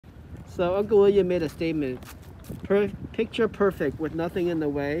So Uncle William made a statement. Picture perfect with nothing in the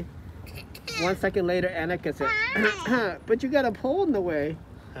way. 1 second later, Annika said, but you got a pole in the way.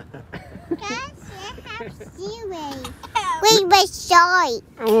 Wait, but shark.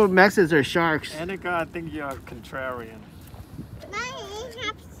 Oh, Maxes are sharks. Annika, I think you're contrarian.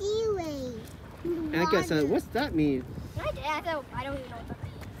 Annika said, what's that mean? I don't even know what that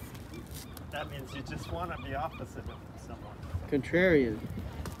means. That means you just want to be opposite of someone. Contrarian.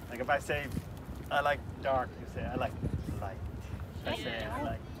 Like if I say, I like dark, you say, I like light. I say, I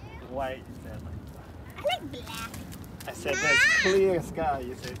like white, you say, I like black. I like black. I said, there's clear sky,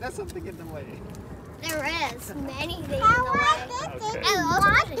 you say, there's something in the way. There is many things in the way. Okay.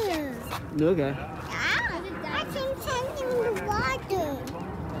 Water. Okay. I can send him the water.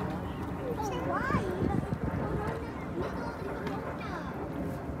 Why?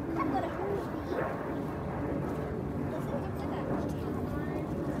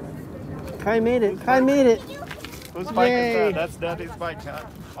 Kai made it. Kai made it. Whose bike is Yay. that? That's Daddy's bike, huh?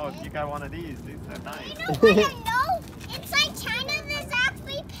 Oh, you got one of these. These are nice. I don't know. Inside China, there's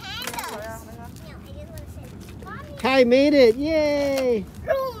actually pandas. No, I just want to say. Kai made it. Yay.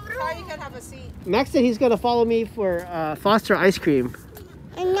 Kai, you can have a seat. Max said he's going to follow me for Foster ice cream.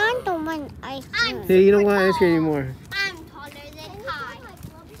 I'm not the one ice cream. Hey, you don't want ice cream anymore. I'm taller than Kai.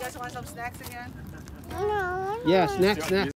 You guys want some snacks again? No. Yeah, snacks.